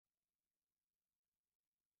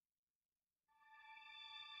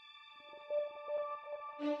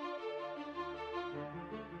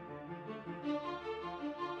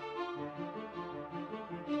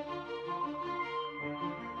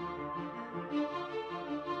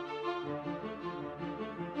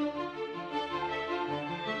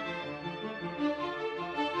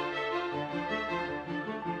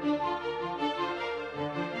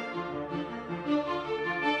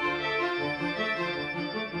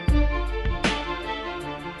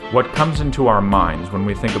What comes into our minds when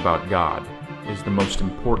we think about God is the most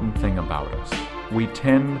important thing about us. We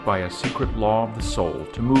tend, by a secret law of the soul,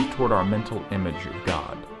 to move toward our mental image of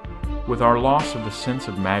God. With our loss of the sense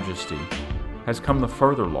of majesty has come the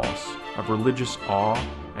further loss of religious awe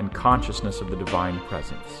and consciousness of the divine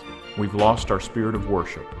presence. We've lost our spirit of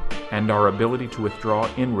worship and our ability to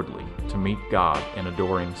withdraw inwardly to meet God in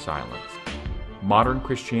adoring silence. Modern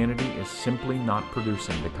Christianity is simply not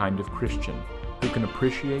producing the kind of Christian who can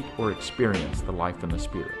appreciate or experience the life in the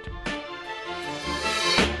Spirit.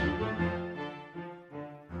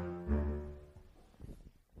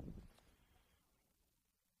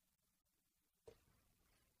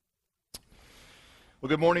 Well,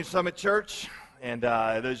 good morning, Summit Church, and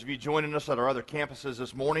those of you joining us at our other campuses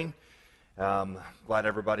this morning. Glad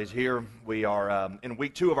everybody's here. We are in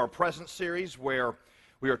week 2 of our Presence series, where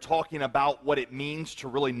we are talking about what it means to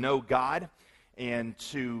really know God. And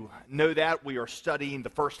to know that, we are studying the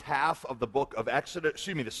first half of the book of Exodus,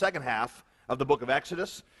 the second half of the book of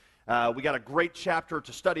Exodus. We got a great chapter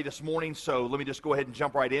to study this morning, so let me just go ahead and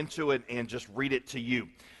jump right into it and just read it to you.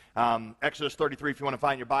 Exodus 33, if you want to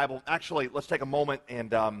find your Bible. Actually, let's take a moment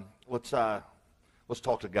and let's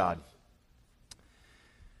talk to God.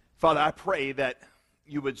 Father, I pray that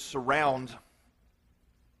you would surround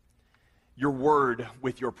your word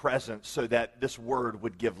with your presence so that this word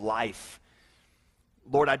would give life.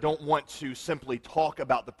 Lord, I don't want to simply talk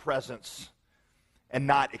about the presence and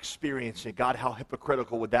not experience it. God, how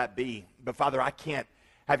hypocritical would that be? But Father, I can't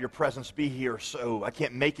have your presence be here, so I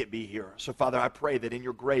can't make it be here. So Father, I pray that in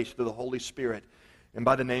your grace through the Holy Spirit and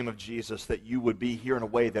by the name of Jesus, that you would be here in a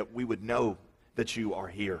way that we would know that you are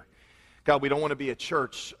here. God, we don't want to be a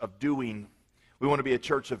church of doing. We want to be a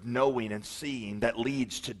church of knowing and seeing that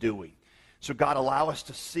leads to doing. So God, allow us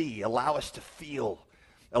to see, allow us to feel,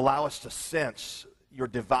 allow us to sense your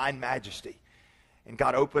divine majesty. And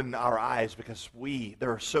God, open our eyes, because there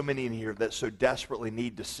are so many in here that so desperately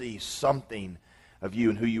need to see something of you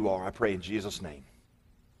and who you are. I pray in Jesus' name.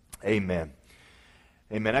 Amen.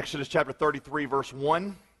 Amen. Exodus chapter 33, verse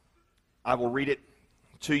 1. I will read it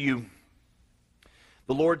to you.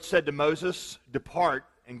 The Lord said to Moses, "Depart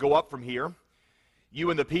and go up from here,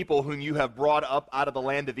 you and the people whom you have brought up out of the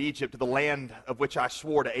land of Egypt, to the land of which I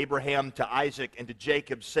swore to Abraham, to Isaac, and to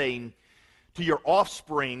Jacob, saying, to your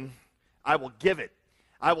offspring I will give it.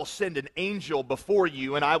 I will send an angel before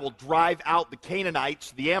you, and I will drive out the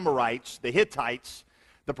Canaanites, the Amorites, the Hittites,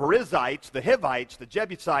 the Perizzites, the Hivites, the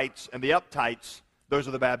Jebusites, and the Uptites." Those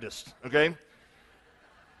are the Baptists, okay?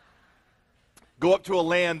 "Go up to a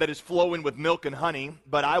land that is flowing with milk and honey,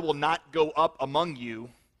 but I will not go up among you,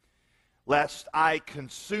 lest I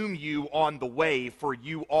consume you on the way, for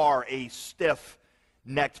you are a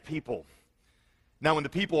stiff-necked people." Now when the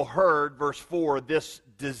people heard, verse 4, this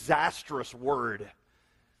disastrous word,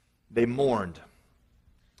 they mourned.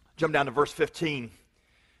 Jump down to verse 15.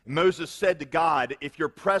 Moses said to God, "If your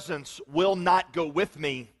presence will not go with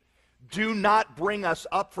me, do not bring us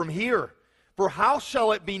up from here. For how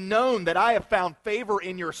shall it be known that I have found favor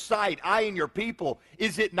in your sight, I and your people?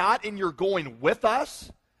 Is it not in your going with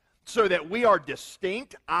us, so that we are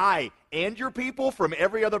distinct, I and your people, from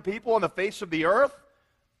every other people on the face of the earth?"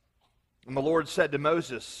 And the Lord said to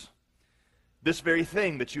Moses, "This very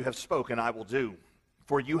thing that you have spoken I will do,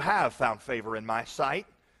 for you have found favor in my sight,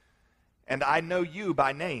 and I know you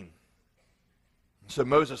by name." So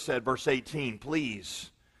Moses said, verse 18,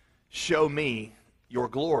 "Please show me your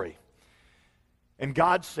glory." And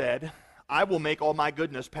God said, "I will make all my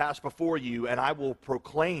goodness pass before you, and I will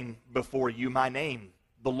proclaim before you my name,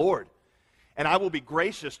 the Lord. And I will be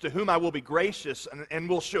gracious to whom I will be gracious, and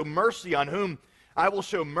will show mercy on whom I will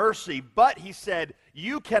show mercy. But," he said,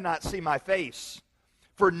 "you cannot see my face,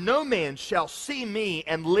 for no man shall see me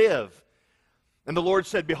and live." And the Lord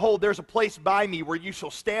said, "Behold, there's a place by me where you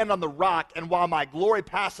shall stand on the rock, and while my glory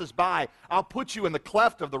passes by, I'll put you in the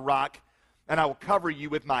cleft of the rock, and I will cover you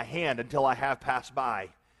with my hand until I have passed by.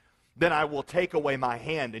 Then I will take away my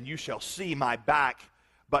hand, and you shall see my back,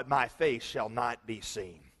 but my face shall not be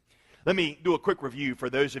seen." Let me do a quick review for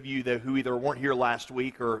those of you who either weren't here last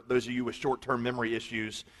week or those of you with short-term memory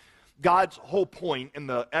issues. God's whole point in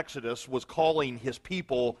the Exodus was calling his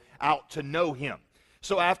people out to know him.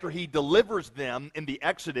 So after he delivers them in the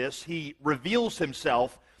Exodus, he reveals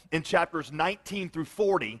himself in chapters 19 through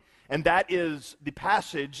 40, and that is the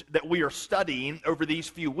passage that we are studying over these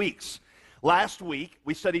few weeks. Last week,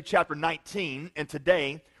 we studied chapter 19, and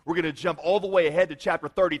today we're going to jump all the way ahead to chapter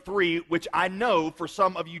 33, which I know for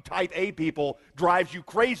some of you type A people drives you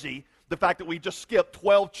crazy, the fact that we just skipped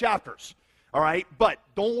 12 chapters, all right? But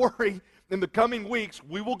don't worry, in the coming weeks,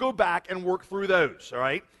 we will go back and work through those, all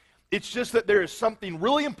right? It's just that there is something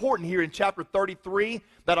really important here in chapter 33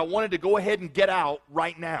 that I wanted to go ahead and get out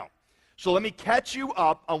right now. So let me catch you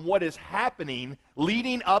up on what is happening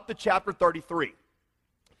leading up to chapter 33.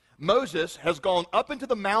 Moses has gone up into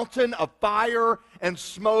the mountain of fire and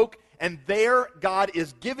smoke, and there God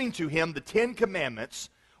is giving to him the 10 Commandments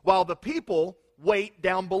while the people wait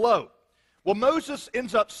down below. Well, Moses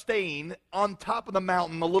ends up staying on top of the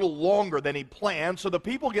mountain a little longer than he planned, so the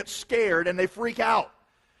people get scared and they freak out.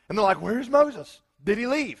 And they're like, where's Moses? Did he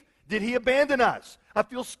leave? Did he abandon us? I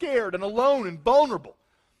feel scared and alone and vulnerable.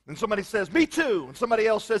 And somebody says, me too. And somebody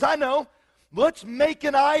else says, I know. Let's make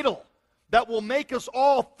an idol that will make us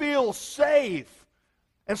all feel safe.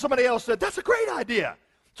 And somebody else said, that's a great idea.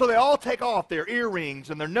 So they all take off their earrings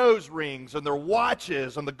and their nose rings and their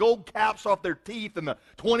watches and the gold caps off their teeth and the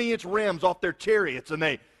 20-inch rims off their chariots, and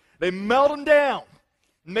they melt them down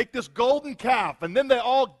and make this golden calf, and then they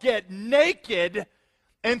all get naked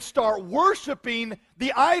and start worshiping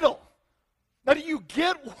the idol. Now, do you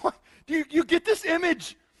get what? Do you get this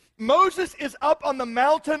image? Moses is up on the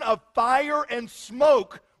mountain of fire and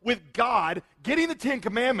smoke with God, getting the 10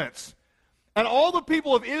 Commandments. And all the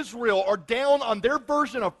people of Israel are down on their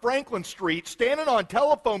version of Franklin Street, standing on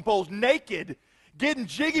telephone poles naked, getting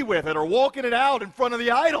jiggy with it or walking it out in front of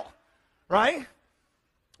the idol, right?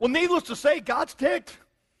 Well, needless to say, God's ticked.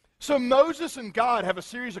 So Moses and God have a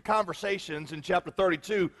series of conversations in chapter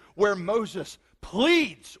 32 where Moses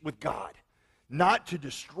pleads with God not to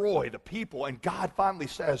destroy the people, and God finally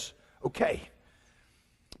says, okay.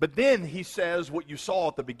 But then he says what you saw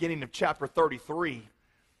at the beginning of chapter 33,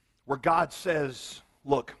 where God says,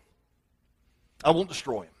 look, I won't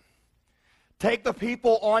destroy them. Take the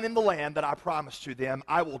people on in the land that I promised to them.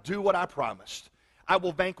 I will do what I promised. I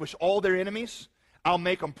will vanquish all their enemies. I'll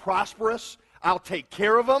make them prosperous. I'll take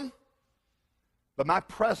care of them. But my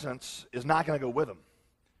presence is not going to go with them,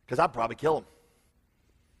 because I'd probably kill them.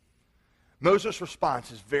 Moses'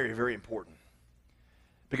 response is very, very important,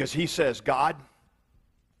 because he says, God,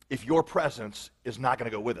 if your presence is not going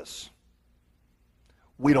to go with us,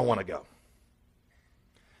 we don't want to go.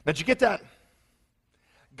 Now, did you get that?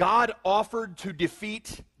 God offered to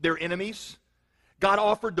defeat their enemies. God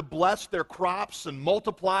offered to bless their crops and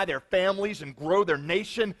multiply their families and grow their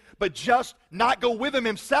nation, but just not go with them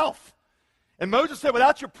himself. And Moses said,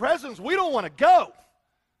 without your presence, we don't want to go.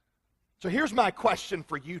 So here's my question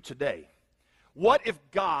for you today. What if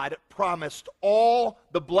God promised all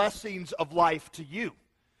the blessings of life to you?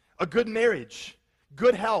 A good marriage,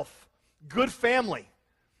 good health, good family,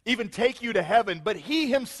 even take you to heaven, but he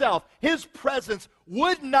himself, his presence,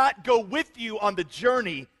 would not go with you on the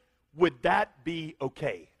journey. Would that be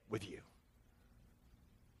okay with you?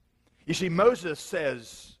 You see, Moses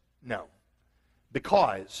says no,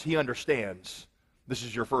 because he understands, this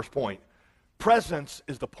is your first point, presence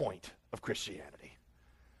is the point of Christianity.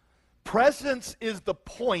 Presence is the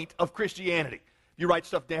point of Christianity. You write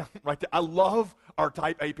stuff down, right there. I love our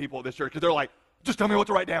type A people at this church, because they're like, just tell me what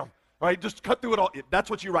to write down. Right? Just cut through it all. That's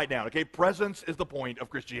what you write down, okay? Presence is the point of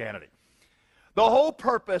Christianity. The whole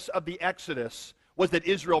purpose of the Exodus was that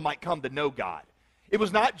Israel might come to know God. It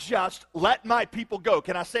was not just, let my people go.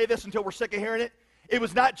 Can I say this until we're sick of hearing it? It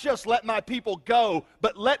was not just, let my people go,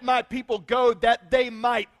 but let my people go that they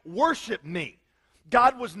might worship me.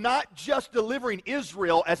 God was not just delivering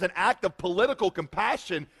Israel as an act of political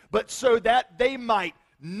compassion, but so that they might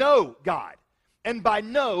know God. And by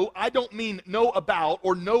know, I don't mean know about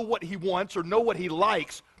or know what he wants or know what he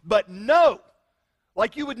likes, but know,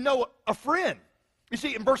 like you would know a friend. You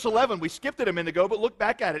see, in verse 11, we skipped it a minute ago, but look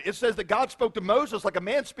back at it. It says that God spoke to Moses like a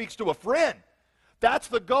man speaks to a friend. That's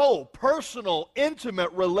the goal, personal,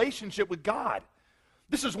 intimate relationship with God.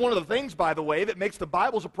 This is one of the things, by the way, that makes the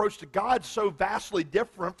Bible's approach to God so vastly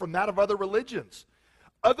different from that of other religions.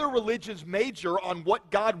 Other religions major on what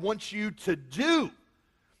God wants you to do.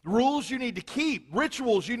 Rules you need to keep,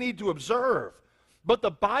 rituals you need to observe. But the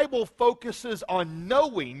Bible focuses on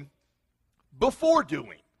knowing before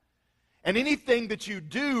doing. And anything that you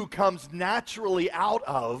do comes naturally out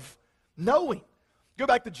of knowing. Go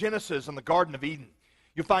back to Genesis and the Garden of Eden.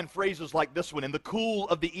 You find phrases like this one. In the cool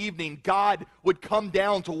of the evening, God would come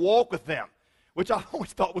down to walk with them, which I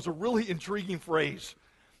always thought was a really intriguing phrase.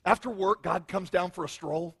 After work, God comes down for a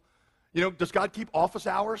stroll. You know, does God keep office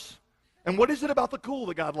hours? And what is it about the cool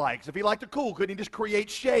that God likes? If he liked the cool, couldn't he just create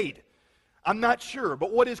shade? I'm not sure.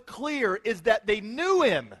 But what is clear is that they knew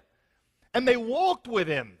him and they walked with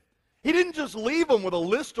him. He didn't just leave them with a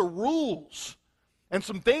list of rules and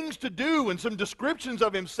some things to do and some descriptions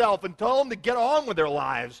of himself and tell them to get on with their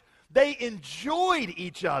lives. They enjoyed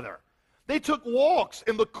each other. They took walks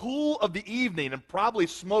in the cool of the evening and probably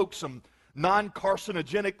smoked some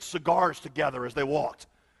non-carcinogenic cigars together as they walked.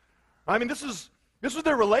 I mean, this is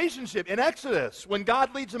their relationship. In Exodus, when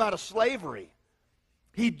God leads them out of slavery,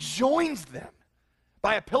 he joins them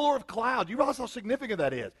by a pillar of cloud. You realize how significant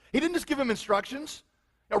that is. He didn't just give them instructions,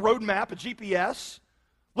 a road map, a GPS,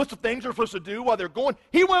 list of things they're supposed to do while they're going.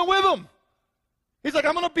 He went with them. He's like,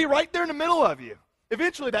 I'm going to be right there in the middle of you.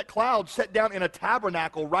 Eventually, that cloud set down in a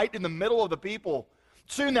tabernacle right in the middle of the people.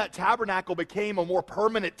 Soon that tabernacle became a more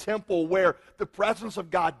permanent temple where the presence of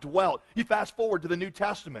God dwelt. You fast forward to the New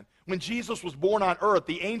Testament. When Jesus was born on earth,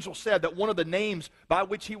 the angel said that one of the names by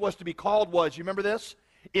which he was to be called was, you remember this?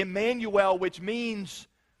 Emmanuel, which means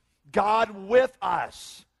God with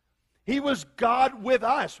us. He was God with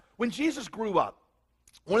us. When Jesus grew up,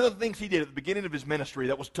 one of the things he did at the beginning of his ministry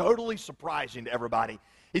that was totally surprising to everybody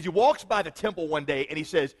is he walks by the temple one day and he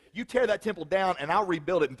says, you tear that temple down and I'll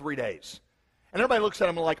rebuild it in 3 days. And everybody looks at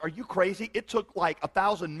him like, are you crazy? It took like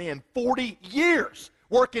 1,000 men 40 years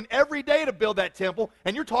working every day to build that temple,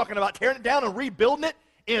 and you're talking about tearing it down and rebuilding it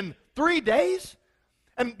in 3 days?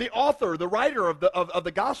 And the author, the writer of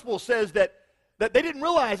the gospel says that they didn't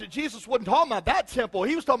realize that Jesus wasn't talking about that temple.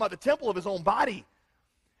 He was talking about the temple of his own body.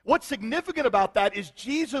 What's significant about that is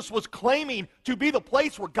Jesus was claiming to be the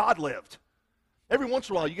place where God lived. Every once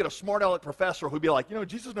in a while, you get a smart aleck professor who'd be like,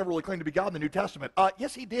 Jesus never really claimed to be God in the New Testament.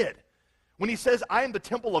 Yes, he did. When he says, I am the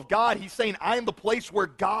temple of God, he's saying, I am the place where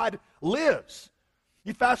God lives.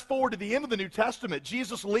 You fast forward to the end of the New Testament,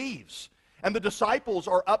 Jesus leaves, and the disciples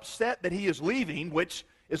are upset that he is leaving, which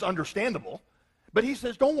is understandable. But he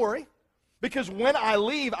says, don't worry, because when I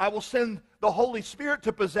leave, I will send the Holy Spirit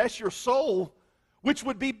to possess your soul, which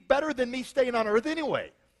would be better than me staying on earth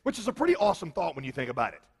anyway, which is a pretty awesome thought when you think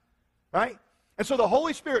about it, right? And so the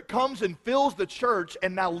Holy Spirit comes and fills the church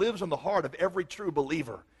and now lives in the heart of every true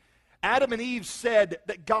believer. Adam and Eve said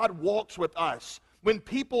that God walks with us. When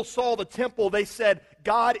people saw the temple, they said,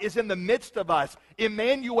 God is in the midst of us.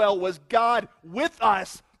 Emmanuel was God with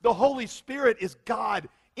us. The Holy Spirit is God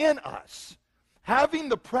in us. Having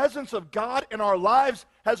the presence of God in our lives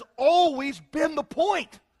has always been the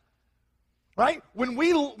point. Right?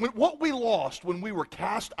 What we lost when we were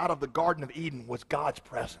cast out of the Garden of Eden was God's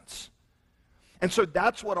presence. And so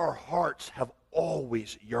that's what our hearts have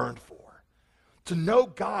always yearned for. To know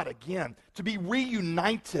God again, to be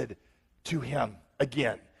reunited to him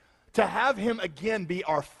again, to have him again be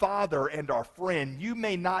our Father and our friend. You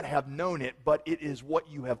may not have known it, but it is what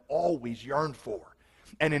you have always yearned for.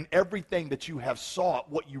 And in everything that you have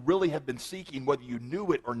sought, what you really have been seeking, whether you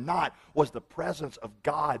knew it or not, was the presence of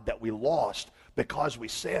God that we lost because we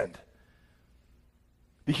sinned.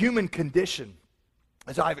 The human condition,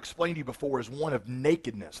 as I've explained to you before, is one of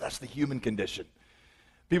nakedness. That's the human condition.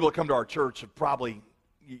 People that come to our church have probably,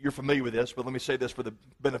 you're familiar with this, but let me say this for the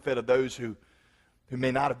benefit of those who may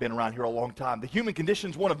not have been around here a long time. The human condition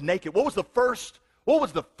is one of naked. What was the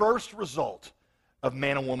first result of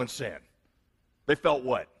man and woman's sin? They felt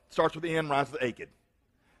what? Starts with the N, rhymes with naked.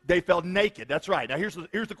 They felt naked. That's right. Now here's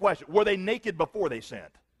the question. Were they naked before they sinned?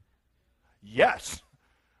 Yes.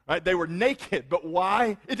 Right? They were naked, but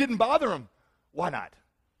why? It didn't bother them. Why not?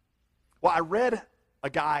 Well, I read a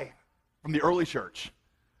guy from the early church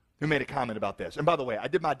who made a comment about this. And by the way, I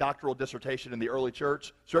did my doctoral dissertation in the early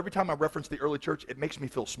church, so every time I reference the early church, it makes me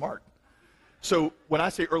feel smart. So when I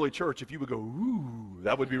say early church, if you would go, ooh,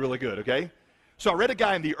 that would be really good, okay? So I read a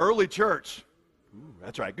guy in the early church, ooh,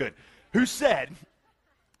 that's right, good, who said,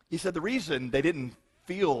 he said the reason they didn't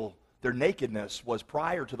feel their nakedness was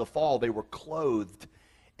prior to the fall, they were clothed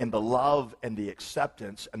in the love and the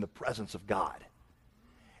acceptance and the presence of God.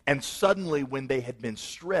 And suddenly, when they had been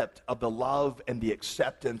stripped of the love and the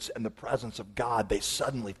acceptance and the presence of God, they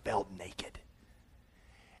suddenly felt naked.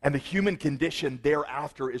 And the human condition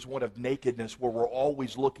thereafter is one of nakedness, where we're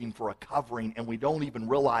always looking for a covering, and we don't even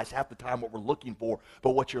realize half the time what we're looking for.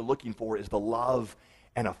 But what you're looking for is the love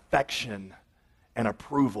and affection and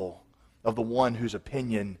approval of the one whose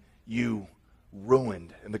opinion you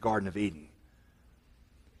ruined in the Garden of Eden.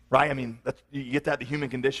 Right? I mean, you get that, the human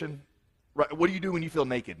condition? Right. What do you do when you feel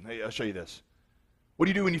naked? I'll show you this. What do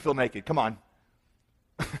you do when you feel naked? Come on.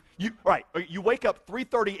 You wake up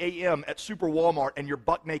 3:30 a.m. at Super Walmart and you're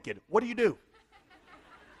buck naked. What do you do?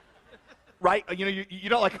 Right? You're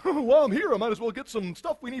not like, oh, well, I'm here. I might as well get some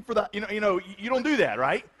stuff we need for that. You don't do that,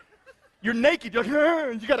 right? You're naked. You're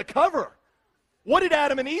like, you got to cover. What did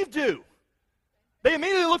Adam and Eve do? They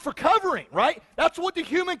immediately look for covering, right? That's what the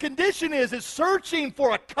human condition is searching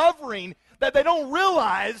for a covering that they don't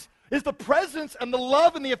realize is the presence and the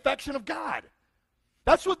love and the affection of God.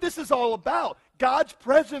 That's what this is all about. God's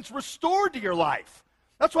presence restored to your life.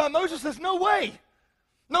 That's why Moses says, no way.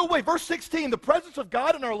 No way. Verse 16, the presence of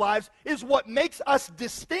God in our lives is what makes us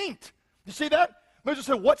distinct. You see that? Moses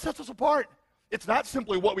said, what sets us apart? It's not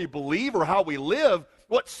simply what we believe or how we live.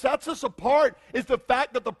 What sets us apart is the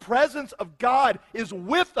fact that the presence of God is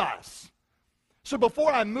with us. So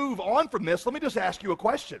before I move on from this, let me just ask you a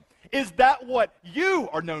question. Is that what you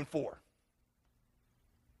are known for?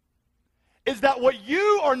 Is that what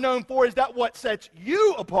you are known for? Is that what sets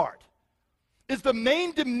you apart? Is the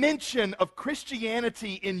main dimension of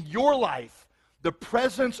Christianity in your life the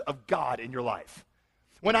presence of God in your life?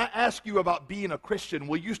 When I ask you about being a Christian,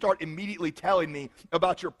 will you start immediately telling me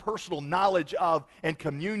about your personal knowledge of and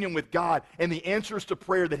communion with God and the answers to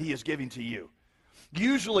prayer that He is giving to you?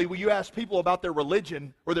 Usually, when you ask people about their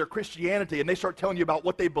religion or their Christianity and they start telling you about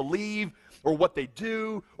what they believe or what they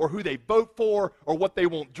do or who they vote for or what they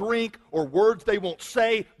won't drink or words they won't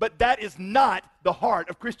say, but that is not the heart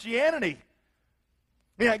of Christianity.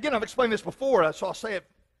 Yeah, again, I've explained this before, so I'll say it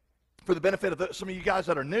for the benefit of some of you guys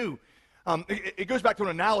that are new. It goes back to an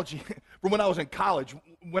analogy from when I was in college.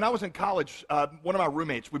 When I was in college, one of my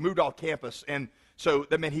roommates, we moved off campus, and so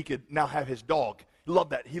that meant he could now have his dog. He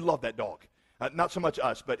loved that dog. Not so much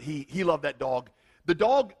us, but he loved that dog. The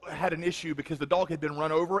dog had an issue because the dog had been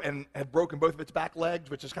run over and had broken both of its back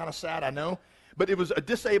legs, which is kind of sad, I know. But it was a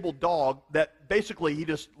disabled dog that basically he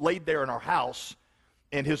just laid there in our house,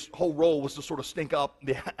 and his whole role was to sort of stink up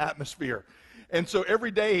the atmosphere. And so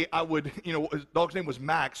every day I would, his dog's name was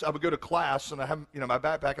Max. I would go to class, and I have, my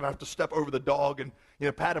backpack, and I have to step over the dog and,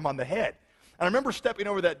 pat him on the head. And I remember stepping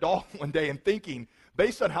over that dog one day and thinking,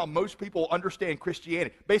 based on how most people understand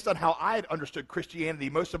Christianity, based on how I had understood Christianity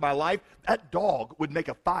most of my life, that dog would make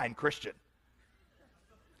a fine Christian.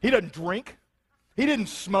 He doesn't drink. He didn't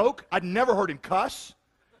smoke. I'd never heard him cuss.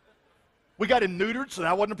 We got him neutered, so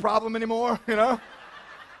that wasn't a problem anymore,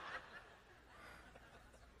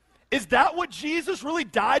 Is that what Jesus really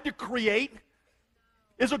died to create?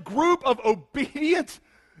 Is a group of obedient,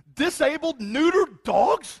 disabled, neutered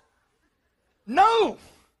dogs? No.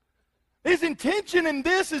 His intention in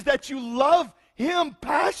this is that you love Him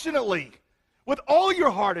passionately with all your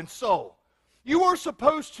heart and soul. You are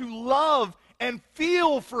supposed to love and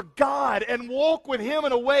feel for God and walk with Him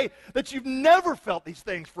in a way that you've never felt these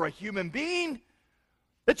things for a human being.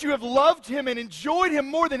 That you have loved Him and enjoyed Him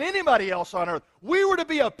more than anybody else on earth. We were to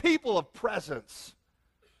be a people of presence.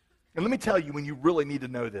 And let me tell you when you really need to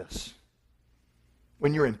know this.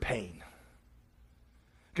 When you're in pain.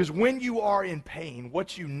 Because when you are in pain,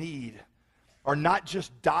 what you need are not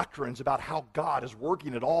just doctrines about how God is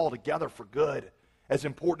working it all together for good, as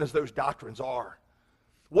important as those doctrines are.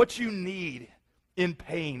 What you need in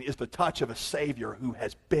pain is the touch of a Savior who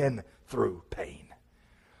has been through pain.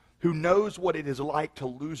 Who knows what it is like to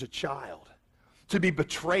lose a child, to be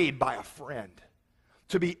betrayed by a friend,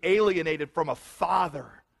 to be alienated from a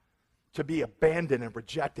father, to be abandoned and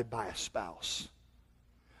rejected by a spouse.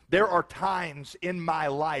 There are times in my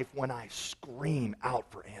life when I scream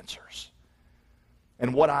out for answers.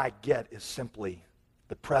 And what I get is simply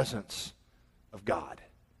the presence of God.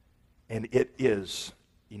 And it is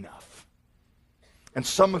enough. And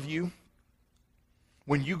some of you,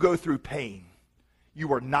 when you go through pain,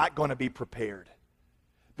 you are not going to be prepared.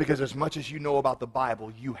 Because as much as you know about the Bible,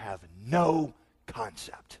 you have no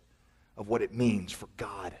concept of what it means for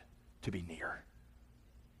God to be near.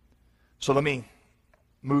 So let me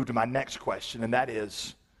move to my next question, and that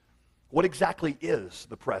is, what exactly is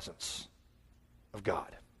the presence of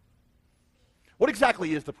God? What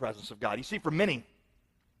exactly is the presence of God? You see, for many,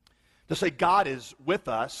 to say God is with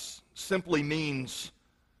us simply means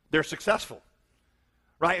they're successful.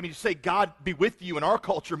 Right? I mean, to say God be with you in our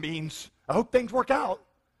culture means, I hope things work out.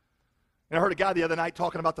 And I heard a guy the other night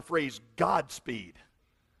talking about the phrase Godspeed.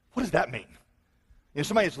 What does that mean?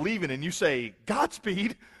 Somebody is leaving and you say,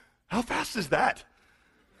 Godspeed? How fast is that?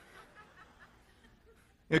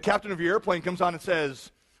 The captain of your airplane comes on and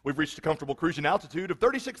says, we've reached a comfortable cruising altitude of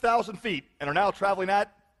 36,000 feet and are now traveling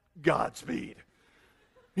at Godspeed.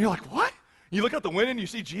 And you're like, what? You look out the window and you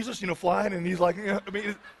see Jesus, flying, and he's like,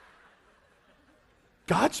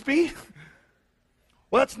 Godspeed?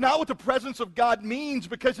 Well, that's not what the presence of God means,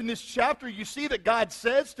 because in this chapter you see that God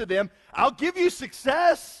says to them, I'll give you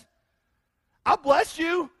success. I'll bless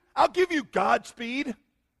you. I'll give you Godspeed.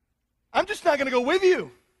 I'm just not going to go with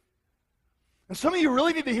you. And some of you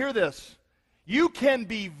really need to hear this. You can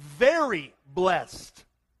be very blessed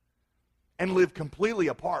and live completely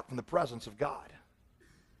apart from the presence of God.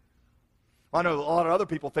 I know a lot of other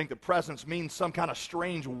people think that presence means some kind of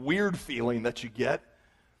strange, weird feeling that you get.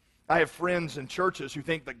 I have friends in churches who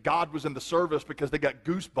think that God was in the service because they got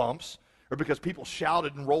goosebumps or because people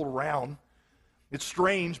shouted and rolled around. It's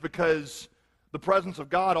strange because The presence of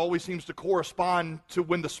God always seems to correspond to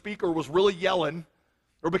when the speaker was really yelling,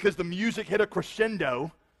 or because the music hit a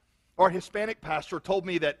crescendo. Our Hispanic pastor told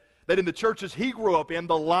me that in the churches he grew up in,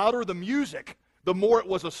 the louder the music, the more it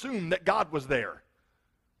was assumed that God was there.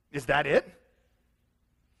 Is that it?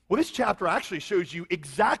 Well, this chapter actually shows you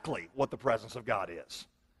exactly what the presence of God is.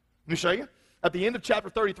 Let me show you. At the end of chapter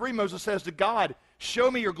 33, Moses says to God,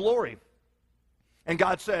 "Show me your glory." And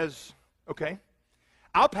God says, "Okay,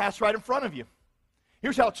 I'll pass right in front of you."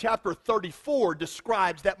 Here's how chapter 34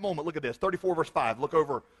 describes that moment. Look at this, 34 verse 5. Look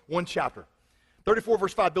over one chapter. 34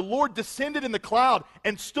 verse 5. The Lord descended in the cloud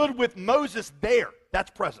and stood with Moses there. That's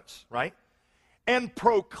presence, right? And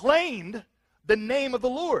proclaimed the name of the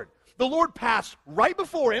Lord. The Lord passed right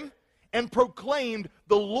before him and proclaimed,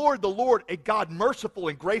 the Lord, a God merciful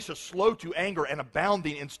and gracious, slow to anger, and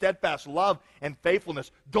abounding in steadfast love and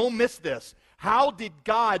faithfulness." Don't miss this. How did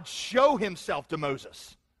God show himself to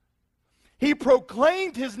Moses? He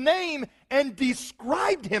proclaimed his name and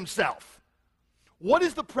described himself. What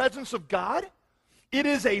is the presence of God? It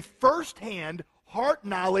is a first-hand heart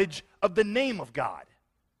knowledge of the name of God.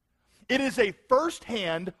 It is a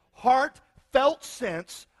first-hand, heartfelt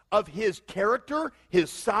sense of his character,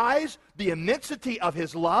 his size, the immensity of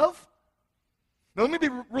his love. Now, let me be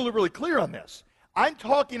really, really clear on this. I'm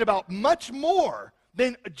talking about much more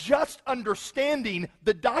than just understanding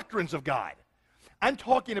the doctrines of God. I'm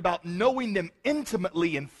talking about knowing them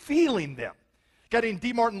intimately and feeling them. A guy named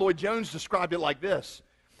D. Martin Lloyd-Jones described it like this.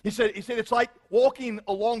 He said, it's like walking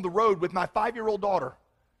along the road with my 5-year-old daughter.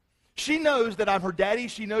 She knows that I'm her daddy.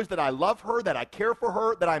 She knows that I love her, that I care for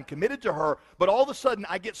her, that I'm committed to her. But all of a sudden,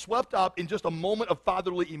 I get swept up in just a moment of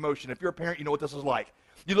fatherly emotion. If you're a parent, you know what this is like.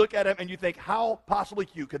 You look at them and you think, how possibly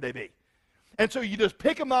cute could they be? And so you just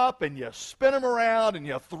pick them up and you spin them around and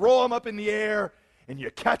you throw them up in the air and you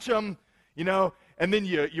catch them, you know, and then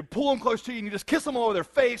you pull them close to you and you just kiss them all over their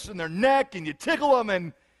face and their neck and you tickle them.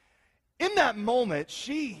 And in that moment,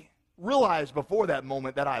 she realized before that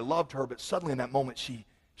moment that I loved her, but suddenly in that moment, she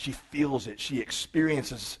feels it. She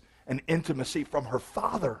experiences an intimacy from her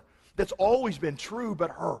father that's always been true,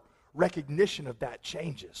 but her recognition of that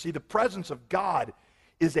changes. See, the presence of God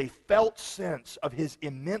is a felt sense of his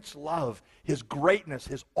immense love, his greatness,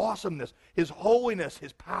 his awesomeness, his holiness,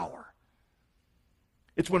 his power.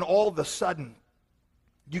 It's when all of a sudden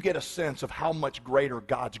you get a sense of how much greater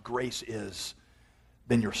God's grace is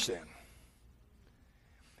than your sin.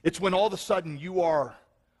 It's when all of a sudden you are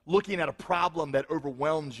looking at a problem that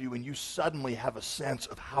overwhelms you and you suddenly have a sense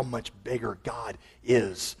of how much bigger God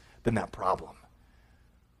is than that problem.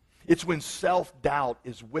 It's when self-doubt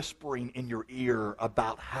is whispering in your ear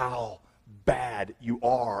about how bad you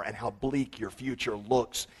are and how bleak your future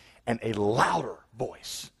looks, and a louder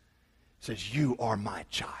voice says, "You are my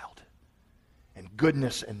child, and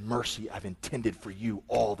goodness and mercy I've intended for you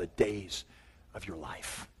all the days of your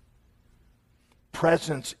life."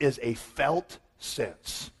 Presence is a felt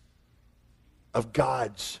sense of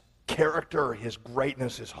God's character, his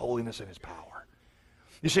greatness, his holiness, and his power.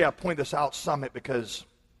 You see, I point this out, Summit, because,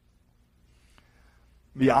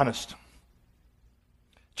 to be honest,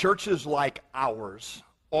 churches like ours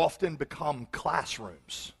often become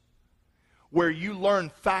classrooms where you learn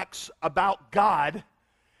facts about God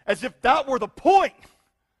as if that were the point.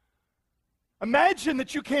 Imagine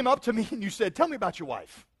that you came up to me and you said, "Tell me about your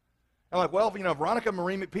wife." I'm like, "Well, you know, Veronica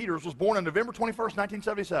Marie McPeters was born on November 21st,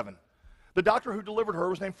 1977. The doctor who delivered her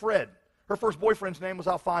was named Fred. Her first boyfriend's name was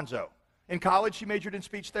Alfonso. In college, she majored in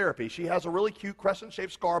speech therapy. She has a really cute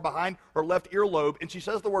crescent-shaped scar behind her left earlobe, and she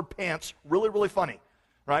says the word pants really, really funny,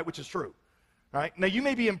 right, which is true. Right? Now, you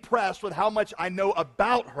may be impressed with how much I know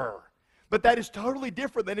about her, but that is totally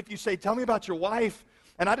different than if you say, "Tell me about your wife,"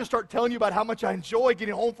 and I just start telling you about how much I enjoy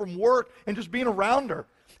getting home from work and just being around her,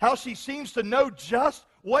 how she seems to know just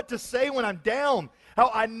what to say when I'm down,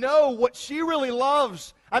 how I know what she really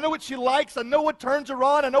loves. I know what she likes. I know what turns her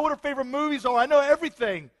on. I know what her favorite movies are. I know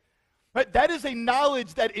everything. Right? That is a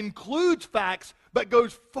knowledge that includes facts but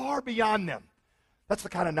goes far beyond them. That's the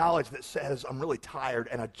kind of knowledge that says, "I'm really tired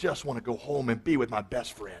and I just want to go home and be with my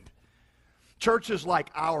best friend." Churches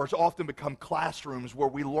like ours often become classrooms where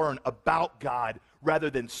we learn about God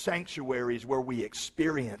rather than sanctuaries where we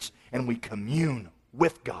experience and we commune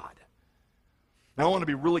with God. Now, I want to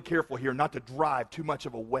be really careful here not to drive too much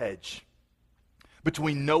of a wedge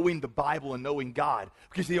between knowing the Bible and knowing God,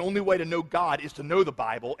 because the only way to know God is to know the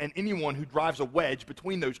Bible, and anyone who drives a wedge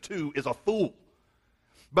between those two is a fool.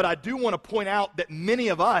 But I do want to point out that many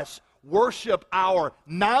of us worship our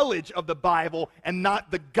knowledge of the Bible and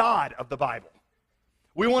not the God of the Bible.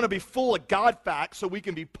 We want to be full of God facts so we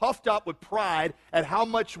can be puffed up with pride at how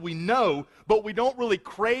much we know, but we don't really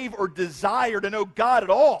crave or desire to know God at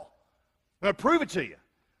all. I'm going to prove it to you.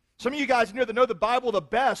 Some of you guys in here that know the Bible the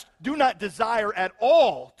best do not desire at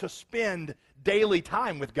all to spend daily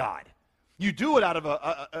time with God. You do it out of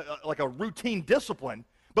a routine discipline,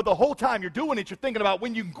 but the whole time you're doing it, you're thinking about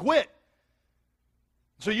when you can quit.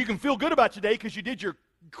 So you can feel good about your day because you did your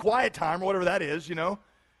quiet time or whatever that is, you know.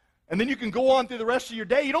 And then you can go on through the rest of your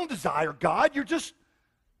day. You don't desire God. You're just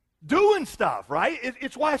doing stuff, right?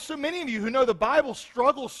 It's why so many of you who know the Bible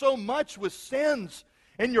struggle so much with sins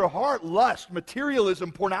in your heart, lust,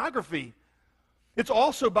 materialism, pornography. It's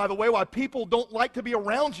also, by the way, why people don't like to be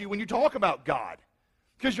around you when you talk about God.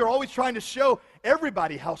 Because you're always trying to show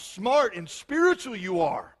everybody how smart and spiritual you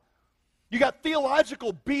are. You got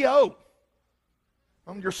theological B.O.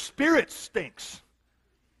 Your spirit stinks.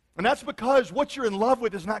 And that's because what you're in love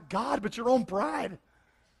with is not God, but your own pride.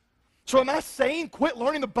 So am I saying quit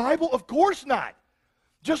learning the Bible? Of course not.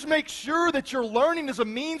 Just make sure that your learning is a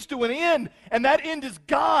means to an end, and that end is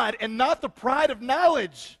God and not the pride of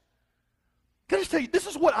knowledge. Can I just tell you, this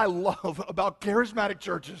is what I love about charismatic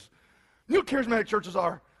churches. You know what charismatic churches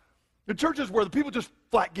are? They're churches where the people just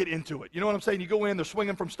flat get into it. You know what I'm saying? You go in, they're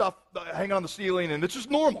swinging from stuff hanging on the ceiling, and it's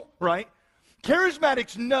just normal, right?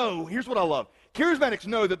 Charismatics know, here's what I love. Charismatics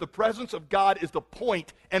know that the presence of God is the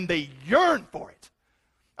point, and they yearn for it.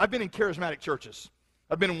 I've been in charismatic churches.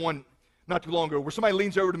 I've been in one not too long ago where somebody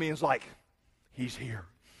leans over to me and is like, he's here.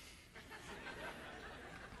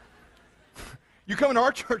 You come into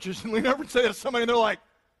our churches and lean over and say that to somebody, and they're like,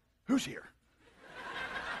 who's here?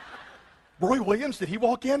 Roy Williams, did he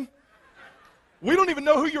walk in? We don't even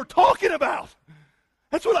know who you're talking about.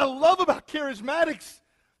 That's what I love about charismatics.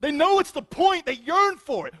 They know it's the point. They yearn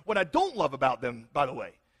for it. What I don't love about them, by the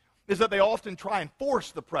way, is that they often try and force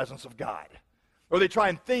the presence of God. Or they try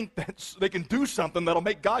and think that they can do something that'll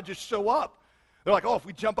make God just show up. They're like, oh, if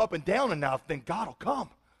we jump up and down enough, then God will come.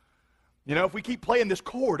 You know, if we keep playing this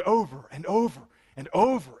chord over and over and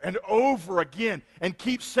over and over again and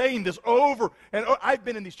keep saying this over and over. I've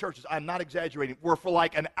been in these churches, I'm not exaggerating, where for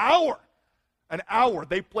like an hour,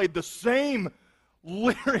 they played the same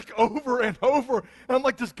lyric over and over. And I'm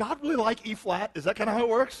like, does God really like E flat? Is that kind of how it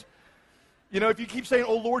works? You know, if you keep saying,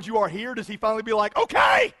 oh, Lord, you are here, does he finally be like,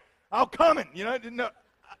 okay, I'll come in? You know, no,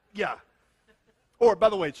 yeah. Or, by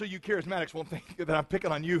the way, so you charismatics won't think that I'm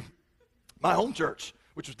picking on you. My home church,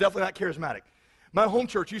 which was definitely not charismatic, my home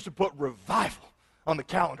church used to put revival on the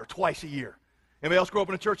calendar twice a year. Anybody else grow up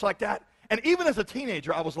in a church like that? And even as a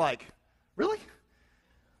teenager, I was like, really?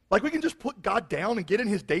 Like we can just put God down and get in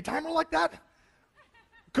his daytimer like that?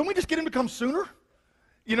 Couldn't we just get him to come sooner?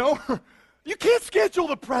 You know, you can't schedule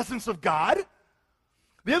the presence of God.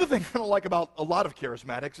 The other thing I don't like about a lot of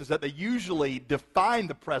charismatics is that they usually define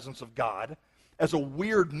the presence of God as a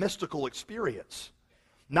weird mystical experience,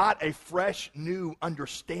 not a fresh new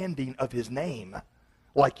understanding of his name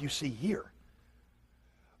like you see here.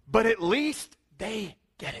 But at least they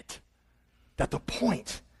get it, that the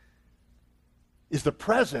point is the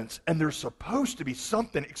presence, and there's supposed to be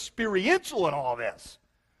something experiential in all this.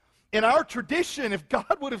 In our tradition, if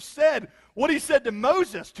God would have said what he said to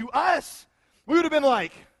Moses, to us, we would have been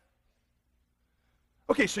like,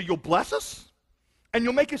 okay, so you'll bless us, and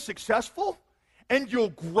you'll make us successful, and you'll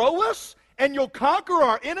grow us, and you'll conquer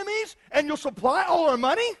our enemies, and you'll supply all our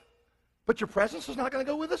money, but your presence is not going to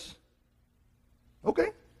go with us?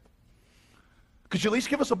 Okay. Could you at least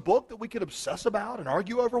give us a book that we could obsess about and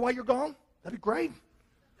argue over while you're gone? That'd be great.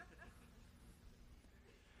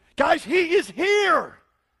 Guys, he is here.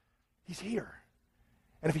 He's here.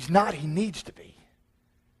 And if he's not, he needs to be.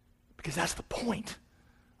 Because that's the point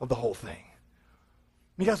of the whole thing.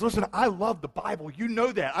 You guys, listen, I love the Bible. You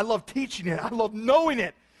know that. I love teaching it. I love knowing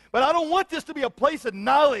it. But I don't want this to be a place of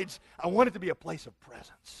knowledge. I want it to be a place of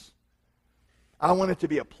presence. I want it to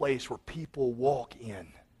be a place where people walk in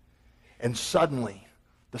and suddenly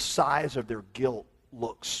the size of their guilt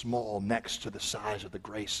looks small next to the size of the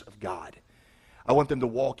grace of God. I want them to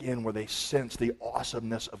walk in where they sense the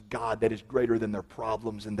awesomeness of God that is greater than their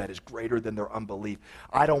problems and that is greater than their unbelief.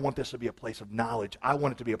 I don't want this to be a place of knowledge. I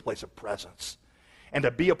want it to be a place of presence. And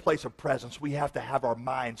to be a place of presence, we have to have our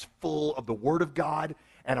minds full of the Word of God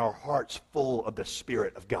and our hearts full of the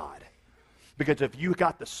Spirit of God. Because if you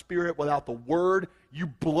got the Spirit without the Word, you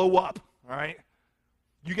blow up, all right?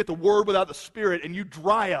 You get the Word without the Spirit and you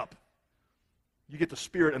dry up. You get the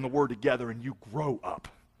Spirit and the Word together and you grow up.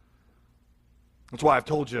 That's why I've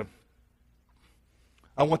told you,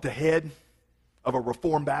 I want the head of a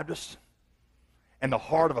Reformed Baptist and the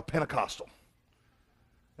heart of a Pentecostal.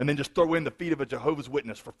 And then just throw in the feet of a Jehovah's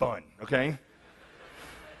Witness for fun, okay?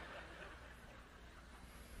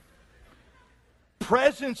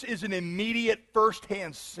 Presence is an immediate,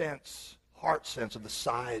 first-hand sense, heart sense of the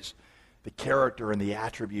size, the character, and the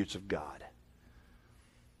attributes of God.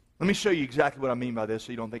 Let me show you exactly what I mean by this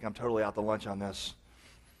so you don't think I'm totally out to lunch on this.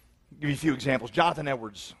 I'll give you a few examples. Jonathan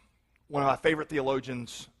Edwards, one of my favorite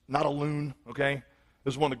theologians, not a loon, okay?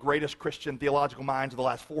 This is one of the greatest Christian theological minds of the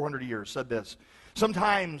last 400 years, said this.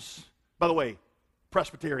 Sometimes, by the way,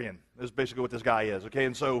 Presbyterian is basically what this guy is, okay?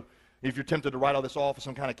 And so if you're tempted to write all this off as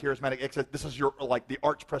some kind of charismatic exit, this is your, like, the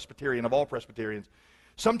arch-Presbyterian of all Presbyterians.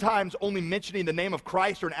 Sometimes only mentioning the name of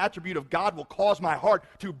Christ or an attribute of God will cause my heart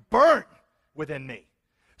to burn within me.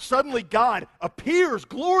 Suddenly God appears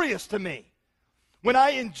glorious to me. When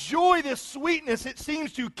I enjoy this sweetness, it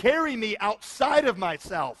seems to carry me outside of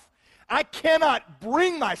myself. I cannot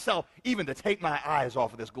bring myself even to take my eyes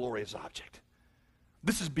off of this glorious object.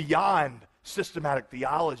 This is beyond systematic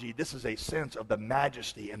theology. This is a sense of the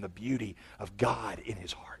majesty and the beauty of God in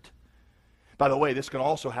his heart. By the way, this can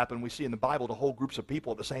also happen, we see in the Bible, to whole groups of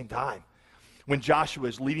people at the same time. When Joshua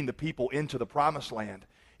is leading the people into the promised land,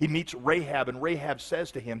 he meets Rahab, and Rahab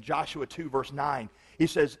says to him, Joshua 2, verse 9, he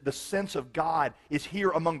says, the sense of God is here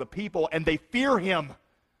among the people, and they fear him.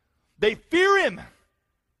 They fear him.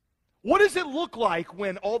 What does it look like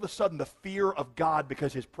when all of a sudden the fear of God,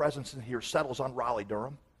 because his presence in here, settles on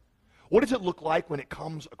Raleigh-Durham? What does it look like when it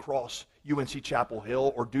comes across UNC Chapel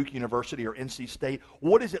Hill or Duke University or NC State?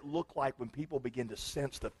 What does it look like when people begin to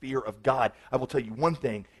sense the fear of God? I will tell you one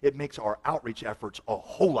thing, it makes our outreach efforts a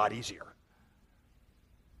whole lot easier.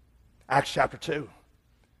 Acts chapter 2,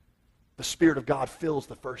 the Spirit of God fills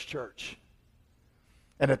the first church.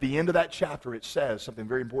 And at the end of that chapter it says something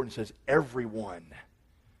very important. It says, everyone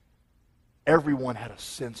had a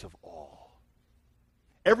sense of awe.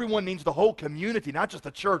 Everyone means the whole community, not just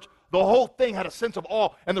the church. The whole thing had a sense of awe.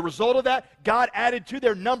 And the result of that, God added to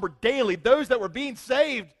their number daily those that were being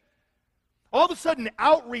saved. All of a sudden,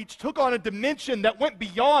 outreach took on a dimension that went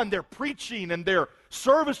beyond their preaching and their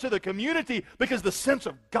service to the community because the sense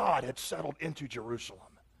of God had settled into Jerusalem.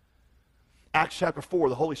 Acts chapter 4,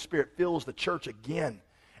 the Holy Spirit fills the church again.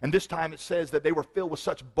 And this time it says that they were filled with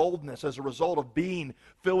such boldness as a result of being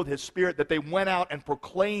filled with his Spirit that they went out and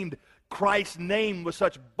proclaimed Christ's name with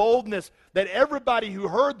such boldness that everybody who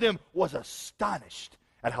heard them was astonished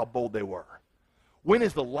at how bold they were. When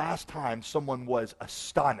is the last time someone was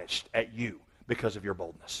astonished at you because of your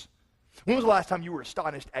boldness? When was the last time you were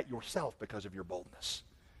astonished at yourself because of your boldness?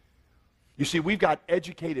 You see, we've got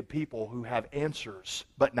educated people who have answers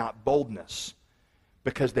but not boldness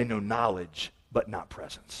because they know knowledge but not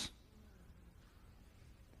presence.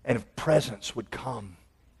 And if presence would come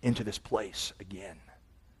into this place again,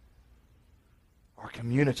 our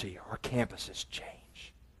community, our campuses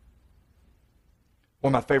change.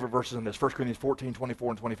 One of my favorite verses in this, 1 Corinthians 14,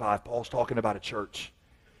 24, and 25, Paul's talking about a church.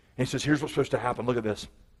 And he says, here's what's supposed to happen. Look at this.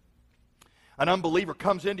 An unbeliever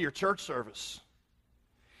comes into your church service,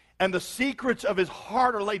 and the secrets of his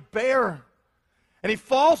heart are laid bare. And he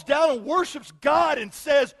falls down and worships God and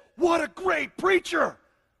says, what a great preacher.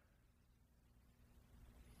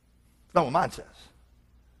 That's not what mine says.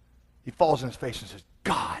 He falls on his face and says,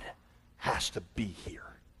 God has to be here.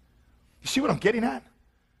 You see what I'm getting at?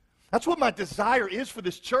 That's what my desire is for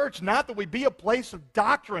this church, not that we be a place of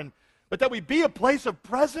doctrine, but that we be a place of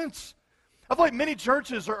presence. I feel like many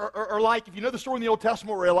churches are like, if you know the story in the Old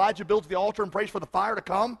Testament where Elijah builds the altar and prays for the fire to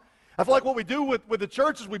come, I feel like what we do with the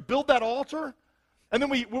church is we build that altar, and then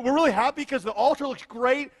we're really happy because the altar looks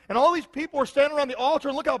great, and all these people are standing around the altar,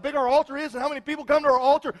 and look how big our altar is and how many people come to our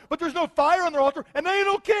altar, but there's no fire on their altar, and they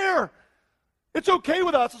don't care. It's okay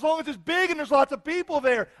with us as long as it's big and there's lots of people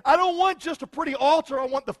there. I don't want just a pretty altar. I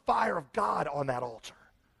want the fire of God on that altar.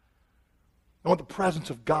 I want the presence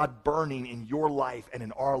of God burning in your life and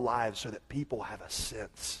in our lives so that people have a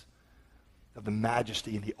sense of the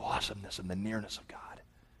majesty and the awesomeness and the nearness of God.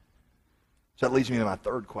 So that leads me to my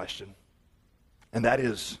third question, and that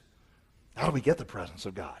is, how do we get the presence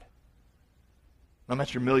of God? Now,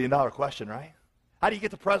 that's your million-dollar question, right? How do you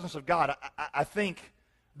get the presence of God? I think,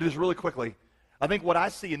 do this really quickly, I think what I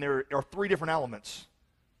see in there are three different elements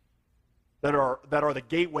that are the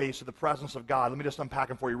gateways to the presence of God. Let me just unpack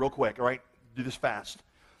them for you real quick, all right? Do this fast.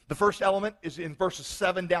 The first element is in verses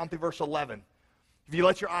 7 down through verse 11. If you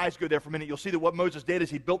let your eyes go there for a minute, you'll see that what Moses did is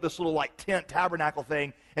he built this little like tent, tabernacle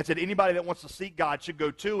thing, and said anybody that wants to seek God should go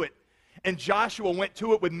to it. And Joshua went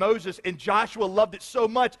to it with Moses, and Joshua loved it so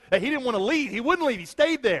much that he didn't want to leave. He wouldn't leave. He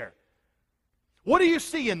stayed there. What do you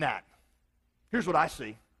see in that? Here's what I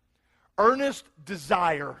see. Earnest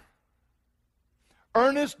desire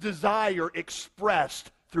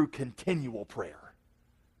expressed through continual prayer.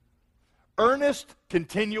 Earnest,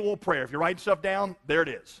 continual prayer. If you're writing stuff down, there it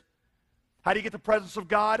is. How do you get the presence of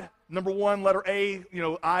God? Number one, letter A,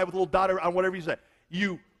 I with a little dot on whatever you say.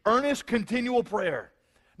 You earnest, continual prayer.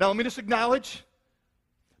 Now, let me just acknowledge,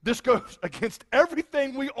 this goes against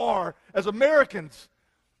everything we are as Americans.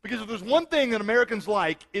 Because if there's one thing that Americans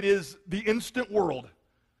like, it is the instant world.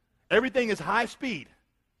 Everything is high speed,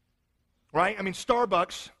 right? I mean,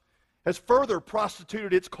 Starbucks has further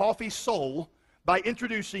prostituted its coffee soul by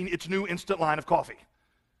introducing its new instant line of coffee.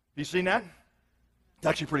 Have you seen that? It's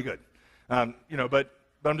actually pretty good. But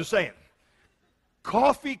I'm just saying.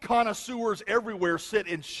 Coffee connoisseurs everywhere sit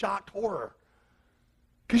in shocked horror.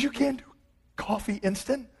 Because you can't do coffee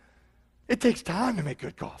instant. It takes time to make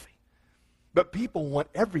good coffee. But people want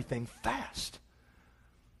everything fast.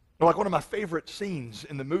 Like one of my favorite scenes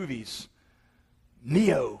in the movies,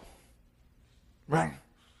 Neo, right?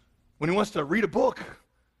 When he wants to read a book,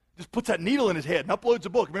 just puts that needle in his head and uploads a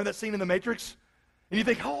book. Remember that scene in The Matrix? And you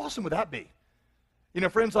think, how awesome would that be?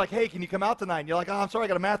 Friends like, hey, can you come out tonight? And you're like, oh, I'm sorry, I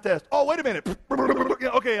got a math test. Oh, wait a minute.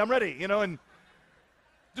 Okay, I'm ready, and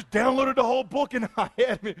just downloaded the whole book in my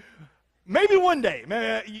head. Maybe one day.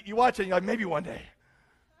 You watch it and you're like, maybe one day.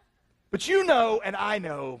 But and I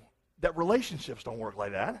know that relationships don't work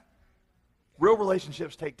like that. Real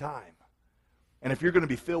relationships take time. And if you're going to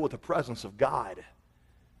be filled with the presence of God,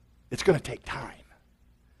 it's going to take time.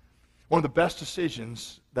 One of the best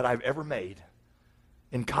decisions that I've ever made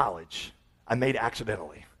in college, I made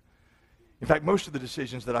accidentally. In fact, most of the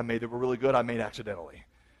decisions that I made that were really good, I made accidentally.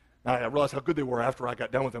 Now, I realized how good they were after I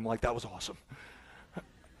got done with them. Like, that was awesome.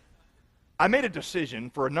 I made a decision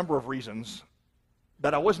for a number of reasons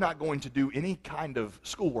that I was not going to do any kind of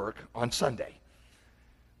schoolwork on Sunday.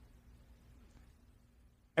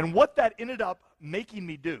 And what that ended up making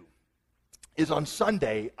me do is on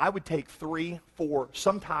Sunday, I would take 3, 4,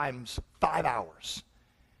 sometimes 5 hours,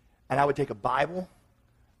 and I would take a Bible,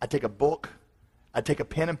 I'd take a book, I'd take a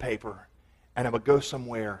pen and paper, and I would go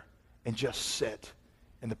somewhere and just sit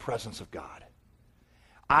in the presence of God.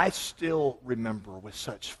 I still remember with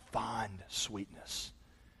such fond sweetness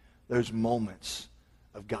those moments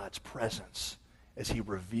of God's presence as he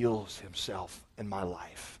reveals himself in my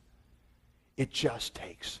life. It just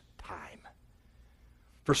takes time.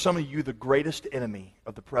 For some of you, the greatest enemy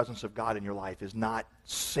of the presence of God in your life is not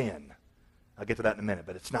sin. I'll get to that in a minute,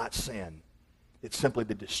 but it's not sin. It's simply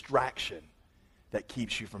the distraction that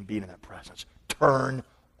keeps you from being in that presence. Turn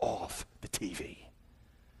off the TV.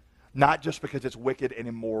 Not just because it's wicked and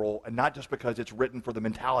immoral, and not just because it's written for the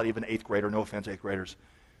mentality of an 8th grader, no offense, 8th graders,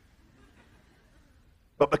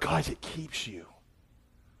 but because it keeps you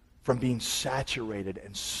from being saturated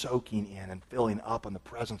and soaking in and filling up on the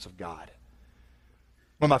presence of God.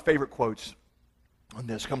 One of my favorite quotes on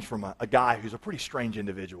this comes from a guy who's a pretty strange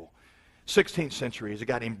individual. 16th century, is a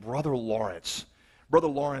guy named Brother Lawrence. Brother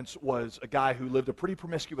Lawrence was a guy who lived a pretty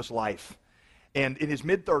promiscuous life. And in his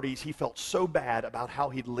mid-30s, he felt so bad about how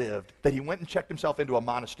he'd lived that he went and checked himself into a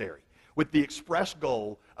monastery with the express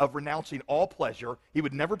goal of renouncing all pleasure. He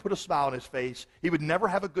would never put a smile on his face. He would never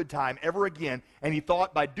have a good time ever again. And he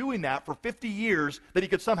thought by doing that for 50 years that he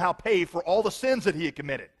could somehow pay for all the sins that he had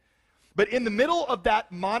committed. But in the middle of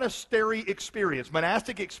that monastery experience,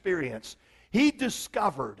 monastic experience, he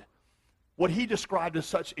discovered what he described as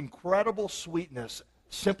such incredible sweetness,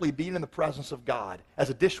 simply being in the presence of God as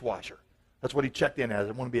a dishwasher. That's what he checked in as.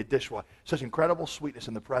 I want to be a dishwasher. Such incredible sweetness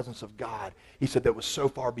in the presence of God. He said that was so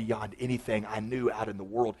far beyond anything I knew out in the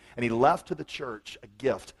world. And he left to the church a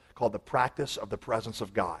gift called the practice of the presence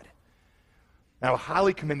of God. Now, I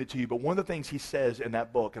highly commend it to you, but one of the things he says in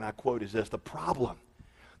that book, and I quote, is this: the problem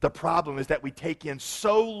is that we take in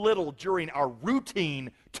so little during our routine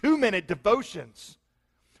 2-minute devotions.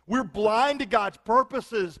 We're blind to God's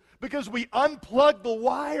purposes because we unplug the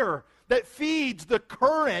wire that feeds the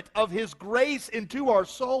current of his grace into our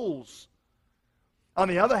souls. On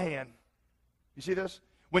the other hand, you see this?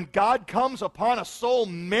 When God comes upon a soul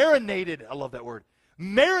marinated, I love that word,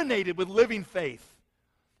 marinated with living faith,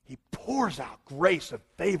 he pours out grace and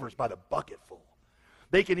favors by the bucketful.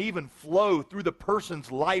 They can even flow through the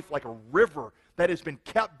person's life like a river that has been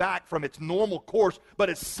kept back from its normal course, but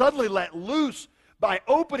is suddenly let loose by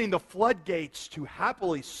opening the floodgates to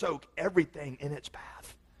happily soak everything in its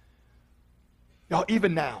path. Now,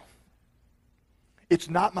 even now, it's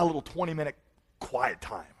not my little 20-minute quiet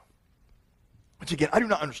time. Which, again, I do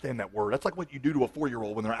not understand that word. That's like what you do to a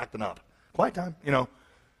 4-year-old when they're acting up. Quiet time,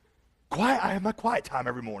 Quiet. I have my quiet time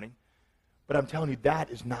every morning. But I'm telling you,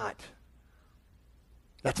 that's not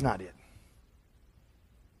it.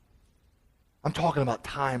 I'm talking about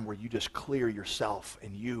time where you just clear yourself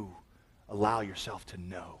and you allow yourself to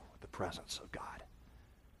know the presence of God.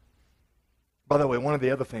 By the way, one of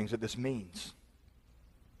the other things that this means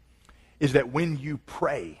is that when you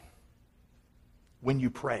pray,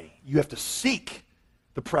 you have to seek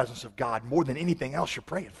the presence of God more than anything else you're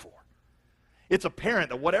praying for. It's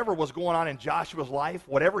apparent that whatever was going on in Joshua's life,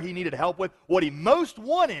 whatever he needed help with, what he most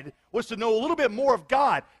wanted was to know a little bit more of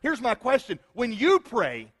God. Here's my question. When you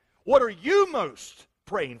pray, what are you most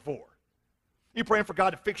praying for? You praying for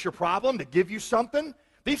God to fix your problem, to give you something?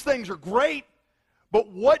 These things are great, but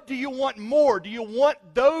what do you want more? Do you want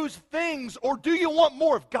those things, or do you want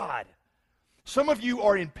more of God? Some of you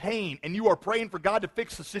are in pain, and you are praying for God to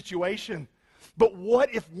fix the situation. But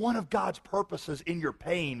what if one of God's purposes in your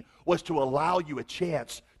pain was to allow you a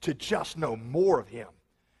chance to just know more of Him?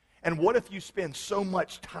 And what if you spend so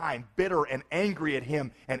much time bitter and angry at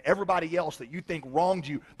Him and everybody else that you think wronged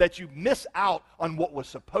you that you miss out on what was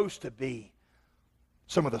supposed to be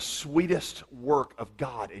some of the sweetest work of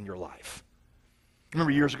God in your life? I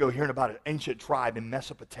remember years ago hearing about an ancient tribe in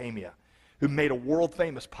Mesopotamia who made a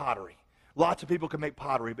world-famous pottery. Lots of people can make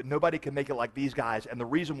pottery, but nobody can make it like these guys, and the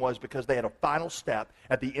reason was because they had a final step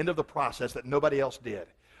at the end of the process that nobody else did.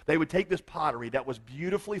 They would take this pottery that was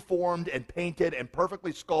beautifully formed and painted and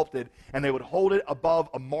perfectly sculpted, and they would hold it above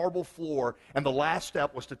a marble floor, and the last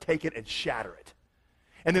step was to take it and shatter it.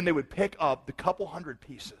 And then they would pick up the couple hundred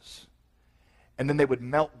pieces, and then they would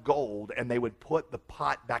melt gold, and they would put the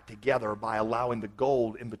pot back together by allowing the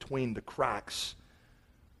gold in between the cracks.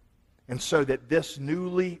 And so that this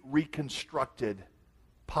newly reconstructed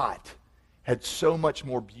pot had so much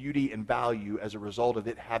more beauty and value as a result of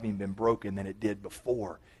it having been broken than it did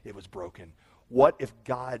before it was broken. What if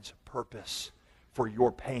God's purpose for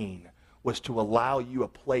your pain was to allow you a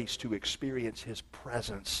place to experience His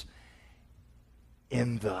presence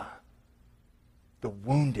in the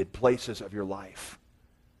wounded places of your life?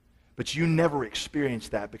 But you never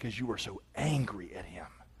experienced that because you were so angry at Him,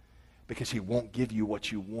 because He won't give you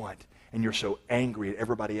what you want, and you're so angry at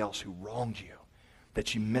everybody else who wronged you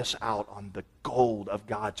that you miss out on the gold of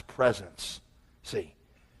God's presence, see,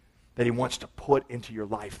 that He wants to put into your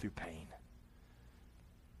life through pain.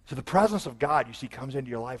 So the presence of God, you see, comes into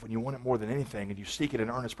your life when you want it more than anything, and you seek it in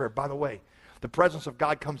earnest prayer. By the way, the presence of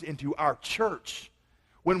God comes into our church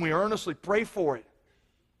when we earnestly pray for it.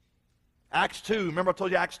 Acts 2, remember I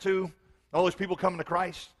told you Acts 2? All those people coming to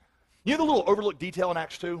Christ. You know the little overlooked detail in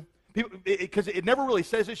Acts 2? Because it never really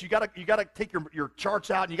says this. You got to take your charts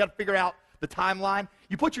out, and you got to figure out the timeline.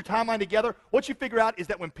 You put your timeline together. What you figure out is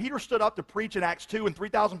that when Peter stood up to preach in Acts 2 and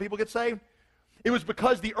 3,000 people get saved, it was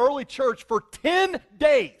because the early church for 10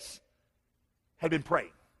 days had been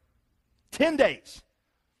praying. 10 days.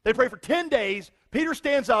 They pray for 10 days. Peter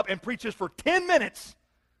stands up and preaches for 10 minutes.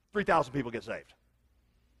 3,000 people get saved.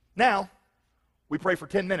 Now, we pray for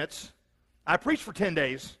 10 minutes. I preach for 10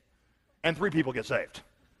 days, and 3 people get saved.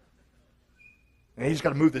 And he's got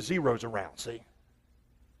to move the zeros around, see?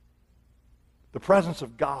 The presence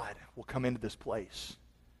of God will come into this place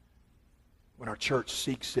when our church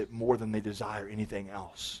seeks it more than they desire anything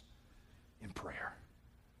else in prayer.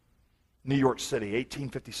 New York City,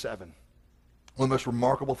 1857. One of the most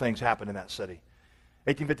remarkable things happened in that city.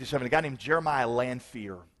 1857, a guy named Jeremiah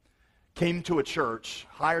Lanphier came to a church,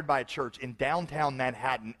 hired by a church in downtown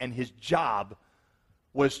Manhattan, and his job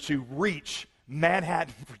was to reach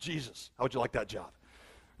Manhattan for Jesus. How would you like that job?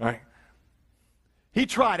 All right. He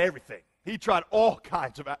tried everything. He tried all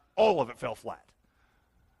kinds of, all of it fell flat.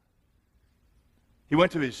 He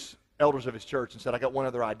went to his elders of his church and said, I got one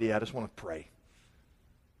other idea. I just want to pray.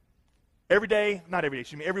 Every day, not every day,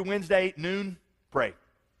 excuse me, every Wednesday, noon, pray.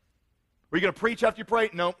 Are you going to preach after you pray?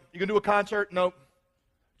 Nope. You going to do a concert? Nope.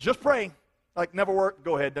 Just pray. Like, never worked.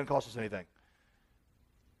 Go ahead. Doesn't cost us anything.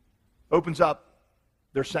 Opens up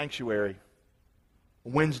their sanctuary.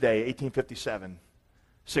 Wednesday, 1857,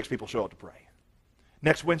 6 people show up to pray.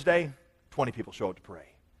 Next Wednesday, 20 people show up to pray.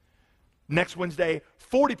 Next Wednesday,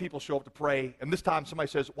 40 people show up to pray, and this time somebody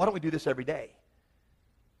says, why don't we do this every day?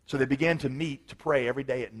 So they began to meet to pray every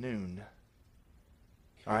day at noon.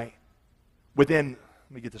 All right? Let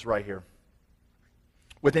me get this right here.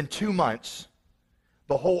 Within 2 months,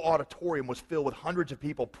 the whole auditorium was filled with hundreds of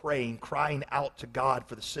people praying, crying out to God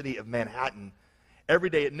for the city of Manhattan every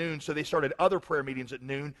day at noon. So they started other prayer meetings at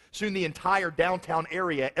noon. Soon the entire downtown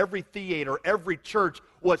area, every theater, every church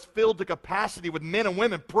was filled to capacity with men and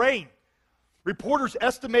women praying. Reporters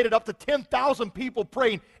estimated up to 10,000 people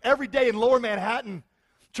praying every day in Lower Manhattan.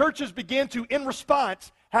 Churches began to, in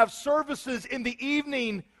response, have services in the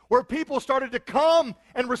evening where people started to come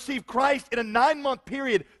and receive Christ. In a 9-month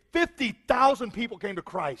period, 50,000 people came to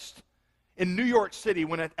Christ in New York City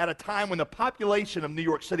at a time when the population of New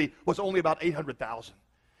York City was only about 800,000.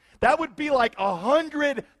 That would be like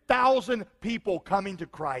 100,000 people coming to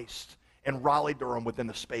Christ in Raleigh-Durham within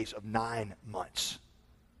the space of 9 months.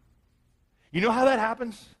 You know how that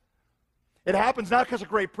happens? It happens not because of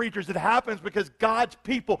great preachers. It happens because God's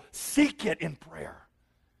people seek it in prayer.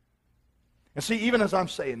 And see, even as I'm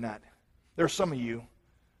saying that, there are some of you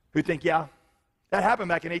who think, yeah, that happened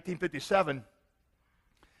back in 1857,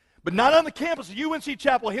 but not on the campus of UNC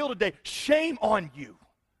Chapel Hill today. Shame on you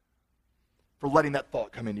for letting that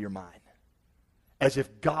thought come into your mind. As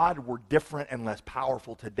if God were different and less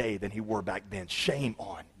powerful today than he were back then. Shame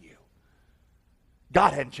on you.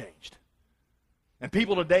 God hadn't changed. And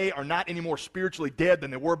people today are not any more spiritually dead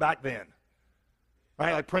than they were back then.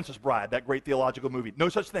 Right? Like Princess Bride, that great theological movie. No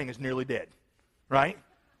such thing as nearly dead. Right?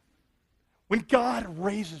 When God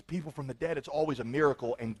raises people from the dead, it's always a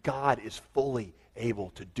miracle, and God is fully able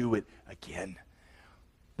to do it again.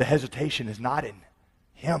 The hesitation is not in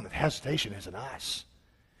him. The hesitation is in us.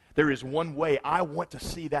 There is one way. I want to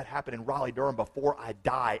see that happen in Raleigh-Durham before I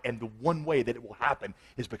die, and the one way that it will happen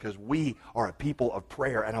is because we are a people of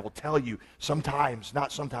prayer. And I will tell you, sometimes,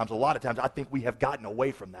 not sometimes, a lot of times, I think we have gotten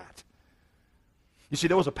away from that. You see,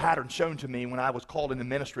 there was a pattern shown to me when I was called into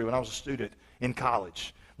ministry when I was a student in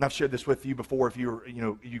college. And I've shared this with you before if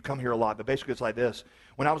you come here a lot, but basically it's like this.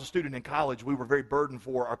 When I was a student in college, we were very burdened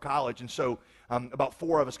for our college, and so about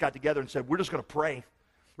 4 of us got together and said, we're just going to pray.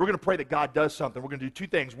 We're going to pray that God does something. We're going to do 2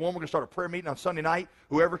 things. One, we're going to start a prayer meeting on Sunday night.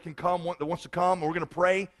 Whoever can come, that wants to come, and we're going to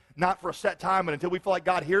pray, not for a set time, but until we feel like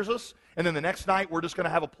God hears us. And then the next night, we're just going to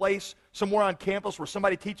have a place somewhere on campus where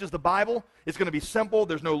somebody teaches the Bible. It's going to be simple.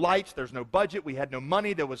 There's no lights. There's no budget. We had no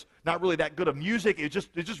money. There was not really that good of music. It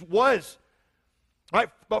just was. Right?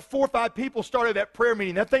 About 4 or 5 people started that prayer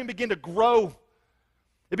meeting. That thing began to grow.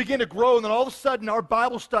 It began to grow, and then all of a sudden, our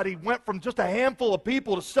Bible study went from just a handful of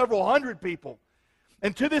people to several hundred people.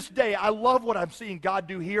 And to this day, I love what I'm seeing God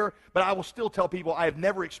do here, but I will still tell people I have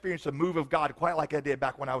never experienced a move of God quite like I did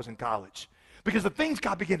back when I was in college. Because the things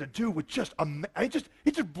God began to do were it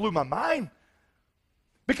just blew my mind.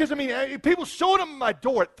 Because, people showing up at my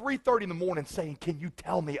door at 3:30 in the morning saying, can you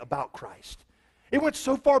tell me about Christ? It went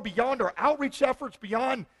so far beyond our outreach efforts,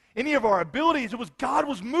 beyond any of our abilities. It was God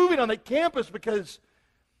was moving on that campus because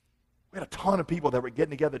we had a ton of people that were getting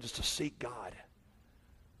together just to seek God.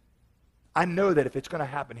 I know that if it's going to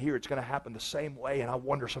happen here, it's going to happen the same way, and I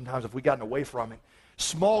wonder sometimes if we've gotten away from it.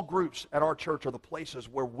 Small groups at our church are the places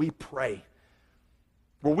where we pray,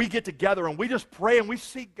 where we get together and we just pray and we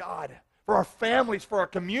seek God for our families, for our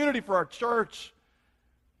community, for our church.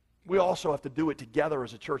 We also have to do it together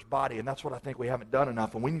as a church body, and that's what I think we haven't done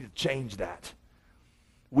enough, and we need to change that.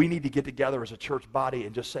 We need to get together as a church body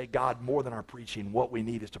and just say, God, more than our preaching, what we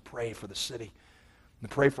need is to pray for the city and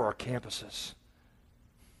to pray for our campuses.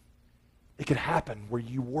 It could happen where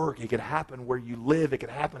you work. It could happen where you live. It could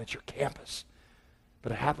happen at your campus.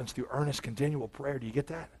 But it happens through earnest, continual prayer. Do you get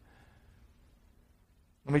that?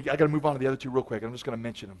 I got to move on to the other 2 real quick. I'm just going to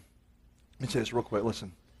mention them. Let me say this real quick.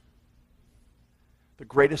 Listen. The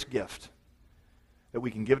greatest gift that we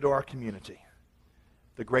can give to our community,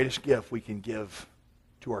 the greatest gift we can give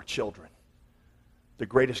to our children, the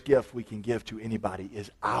greatest gift we can give to anybody is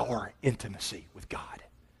our intimacy with God.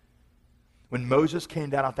 When Moses came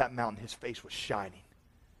down off that mountain, his face was shining.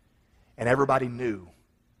 And everybody knew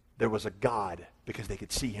there was a God because they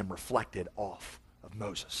could see him reflected off of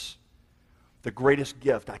Moses. The greatest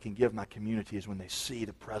gift I can give my community is when they see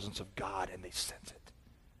the presence of God and they sense it.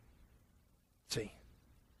 See?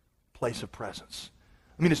 Place of presence.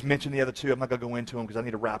 Let me just mention the other 2. I'm not going to go into them because I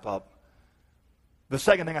need to wrap up. The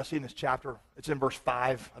second thing I see in this chapter, it's in verse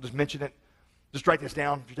 5. I'll just mention it. Just write this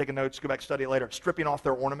down. If you're taking notes, go back and study it later. Stripping off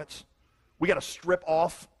their ornaments. We got to strip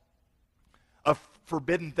off of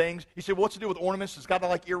forbidden things. You say, well, what's the deal with ornaments? It's got to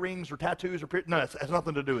like earrings or tattoos or no, it has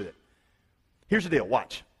nothing to do with it. Here's the deal.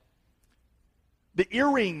 Watch. The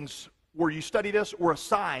earrings, where you study this, were a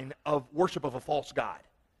sign of worship of a false god.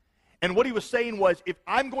 And what he was saying was, if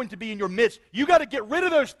I'm going to be in your midst, you got to get rid of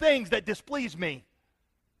those things that displease me.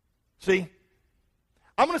 See?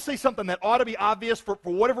 I'm going to say something that ought to be obvious. For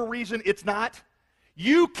whatever reason, it's not.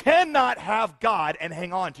 You cannot have God and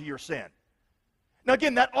hang on to your sin. Now,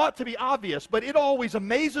 again, that ought to be obvious, but it always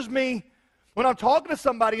amazes me when I'm talking to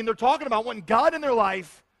somebody and they're talking about wanting God in their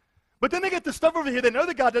life, but then they get the stuff over here they know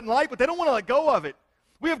that God doesn't like, but they don't want to let go of it.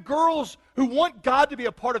 We have girls who want God to be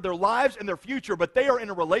a part of their lives and their future, but they are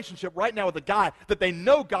in a relationship right now with a guy that they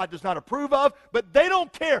know God does not approve of, but they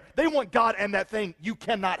don't care. They want God and that thing. You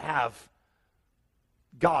cannot have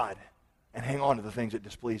God and hang on to the things that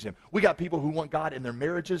displease him. We got people who want God in their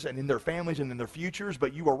marriages and in their families and in their futures,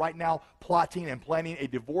 but you are right now plotting and planning a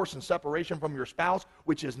divorce and separation from your spouse,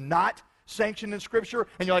 which is not sanctioned in Scripture,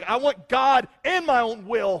 and you're like, I want God and my own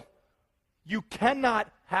will. You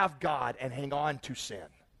cannot have God and hang on to sin.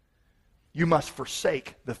 You must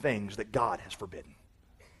forsake the things that God has forbidden.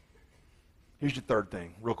 Here's your third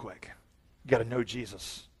thing, real quick. You got to know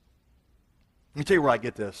Jesus. Let me tell you where I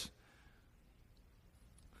get this.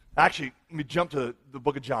 Actually, let me jump to the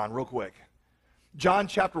book of John real quick. John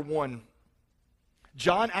chapter 1.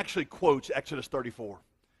 John actually quotes Exodus 34.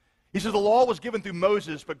 He says, the law was given through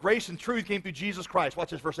Moses, but grace and truth came through Jesus Christ.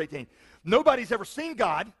 Watch this, verse 18. Nobody's ever seen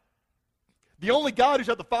God. The only God who's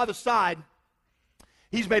at the Father's side,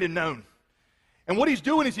 he's made it known. And what he's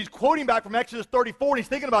doing is he's quoting back from Exodus 34, and he's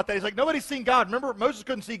thinking about that. He's like, nobody's seen God. Remember, Moses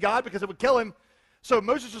couldn't see God because it would kill him. So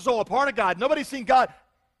Moses is all a part of God. Nobody's seen God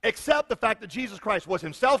except the fact that Jesus Christ was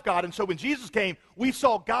himself God. And so when Jesus came, we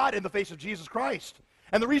saw God in the face of Jesus Christ.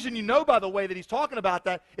 And the reason you know, by the way, that he's talking about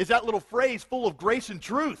that is that little phrase full of grace and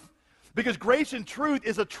truth. Because grace and truth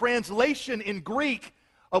is a translation in Greek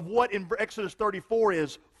of what in Exodus 34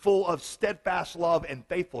 is full of steadfast love and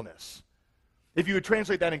faithfulness. If you would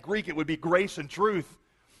translate that in Greek, it would be grace and truth.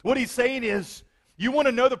 What he's saying is, you want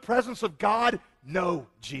to know the presence of God? Know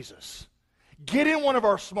Jesus. Get in one of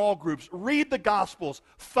our small groups. Read the Gospels.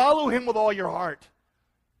 Follow him with all your heart.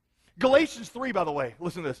 Galatians 3, by the way,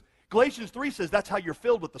 listen to this. Galatians 3 says that's how you're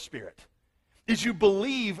filled with the Spirit, is you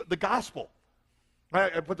believe the gospel.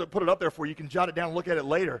 I put it up there for you. You can jot it down and look at it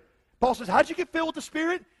later. Paul says, how'd you get filled with the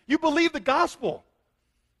Spirit? You believe the gospel.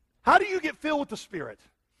 How do you get filled with the Spirit?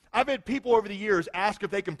 I've had people over the years ask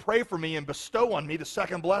if they can pray for me and bestow on me the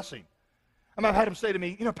second blessing. I've had them say to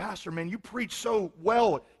me, Pastor, man, you preach so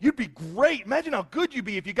well. You'd be great. Imagine how good you'd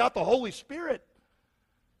be if you got the Holy Spirit.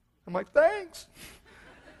 I'm like, thanks.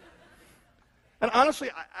 And honestly,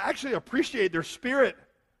 I actually appreciate their spirit.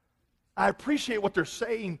 I appreciate what they're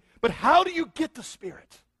saying. But how do you get the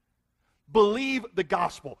Spirit? Believe the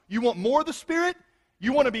gospel. You want more of the Spirit?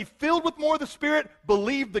 You want to be filled with more of the Spirit?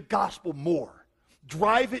 Believe the gospel more.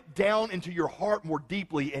 Drive it down into your heart more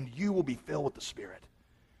deeply, and you will be filled with the Spirit.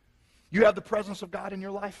 You have the presence of God in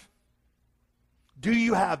your life? Do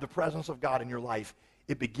you have the presence of God in your life?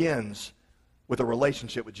 It begins with a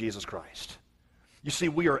relationship with Jesus Christ. You see,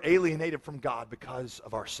 we are alienated from God because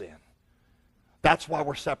of our sin. That's why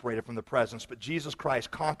we're separated from the presence. But Jesus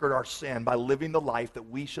Christ conquered our sin by living the life that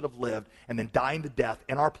we should have lived and then dying to death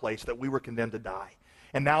in our place that we were condemned to die.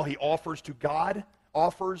 And now he offers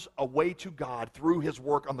a way to God through his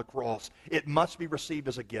work on the cross. It must be received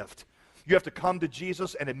as a gift. You have to come to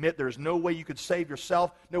Jesus and admit there's no way you could save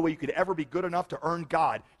yourself, no way you could ever be good enough to earn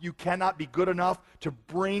God. You cannot be good enough to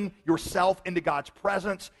bring yourself into God's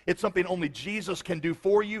presence. It's something only Jesus can do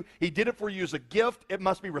for you. He did it for you as a gift. It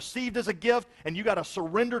must be received as a gift, and you got to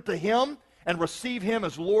surrender to him and receive him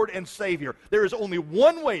as Lord and Savior. There is only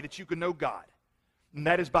one way that you can know God, and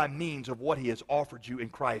that is by means of what he has offered you in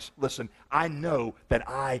Christ. Listen, I know that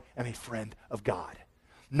I am a friend of God,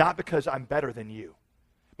 not because I'm better than you,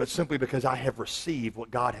 but simply because I have received what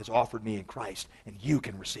God has offered me in Christ, and you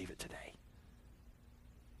can receive it today.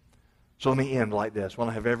 So let me end like this. I want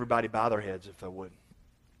to have everybody bow their heads, if they would.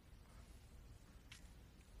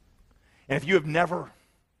 And if you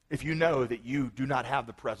know that you do not have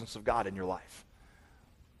the presence of God in your life,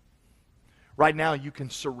 right now you can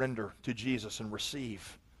surrender to Jesus and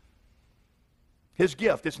receive his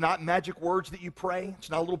gift. It's not magic words that you pray. It's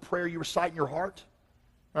not a little prayer you recite in your heart.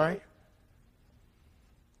 All right?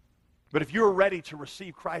 But if you're ready to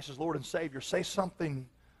receive Christ as Lord and Savior, say something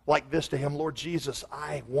like this to him: Lord Jesus,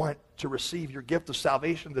 I want to receive your gift of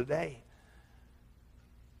salvation today.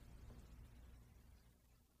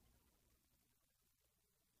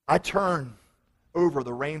 I turn over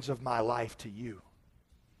the reins of my life to you.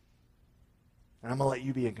 And I'm going to let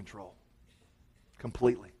you be in control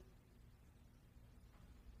completely.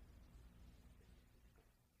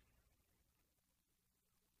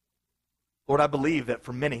 Lord, I believe that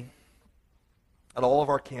for many, at all of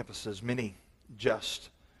our campuses, many just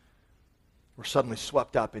were suddenly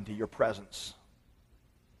swept up into your presence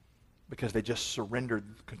because they just surrendered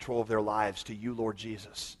control of their lives to you, Lord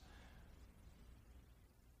Jesus.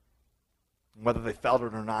 And whether they felt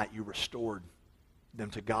it or not, you restored them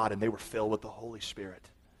to God, and they were filled with the Holy Spirit.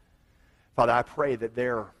 Father, I pray that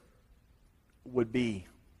there would be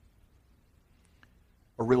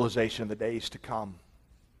a realization in the days to come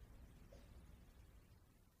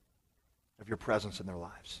of your presence in their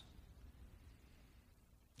lives.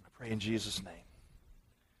 I pray in Jesus' name.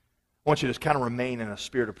 I want you to just kind of remain in a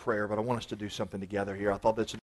spirit of prayer, but I want us to do something together here. I thought this